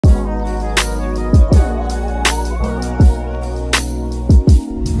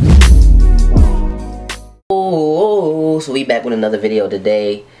so we back with another video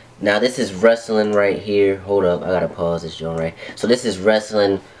today. Now this is wrestling right here. Hold up, I gotta pause this joint right. So this is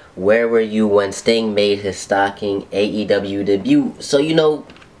wrestling. Where were you when Sting made his stocking AEW debut? So you know,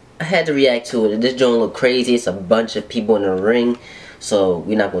 I had to react to it. This joint look crazy. It's a bunch of people in the ring. So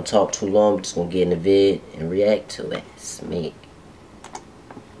we're not gonna talk too long. We're just gonna get in the vid and react to it. Smeek.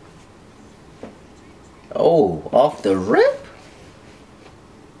 Oh, off the rip?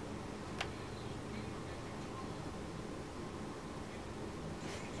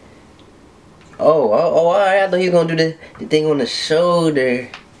 Oh, alright. I thought he was gonna do the thing on the shoulder.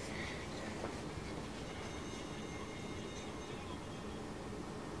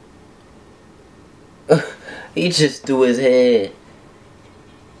 He just threw his head.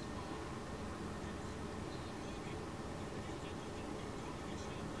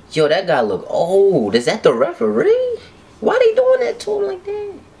 Yo, that guy look old. Is that the referee? Why they doing that to him like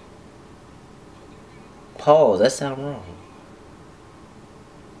that? Pause. That sound wrong.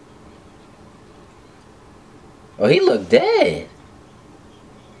 Oh, he looked dead.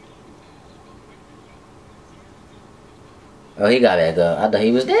 Oh, he got back up. I thought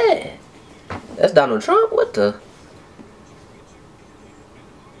he was dead. That's Donald Trump? What the?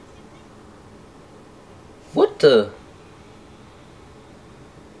 What the?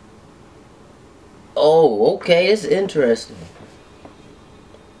 Oh, okay. It's interesting.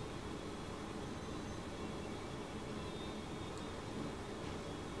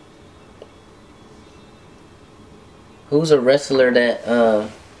 Who's a wrestler that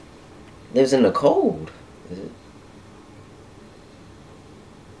lives in the cold? Is it?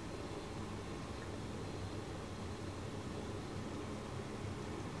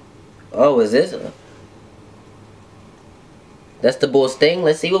 Oh, is this? That's the bull Sting.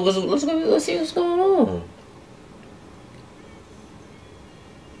 Let's see let's see what's going on.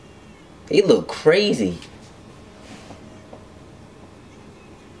 He look crazy.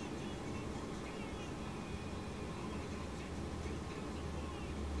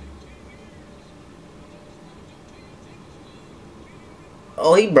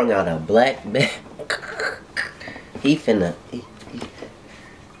 Oh, he brung out a black man. He finna.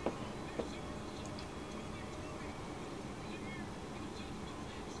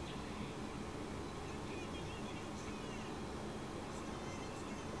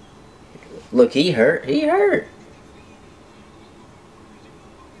 Look, he hurt. He hurt.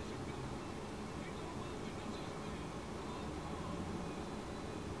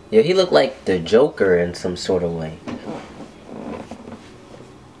 Yeah, he looked like the Joker in some sort of way.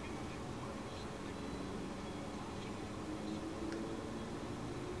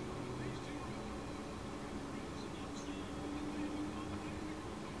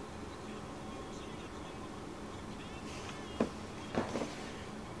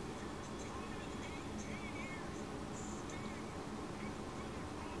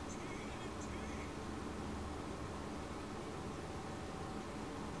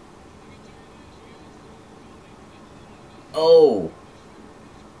 Oh.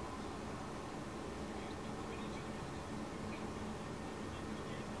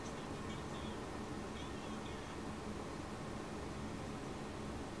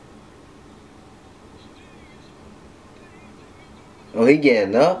 Oh, he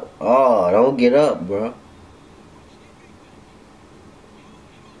getting up? Oh, don't get up, bro.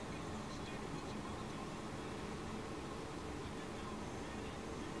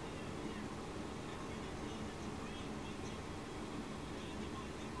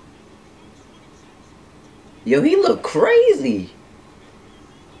 Yo, he look crazy.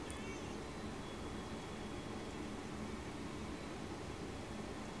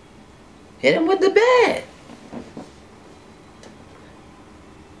 Hit him with the bat.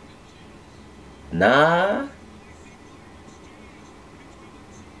 Nah.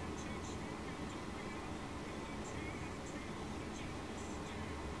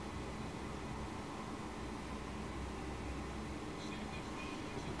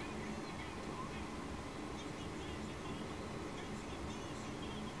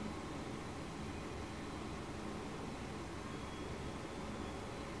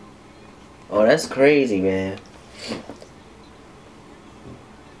 Oh, that's crazy, man.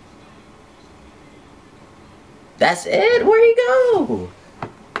 That's it? Where'd he go?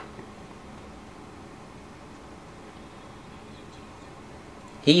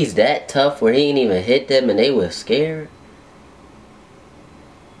 He's that tough where he ain't even hit them and they were scared?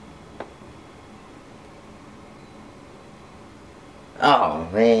 Oh,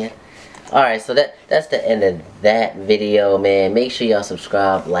 man. Alright, so that's the end of that video, man. Make sure y'all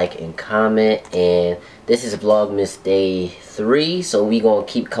subscribe, like, and comment. And this is Vlogmas Day 3, so we gonna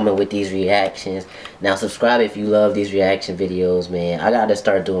keep coming with these reactions. Now subscribe if you love these reaction videos, man. I gotta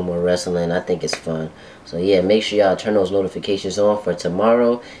start doing more wrestling. I think it's fun. So yeah, make sure y'all turn those notifications on for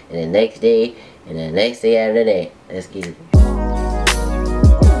tomorrow and the next day and the next day after that. Let's get it.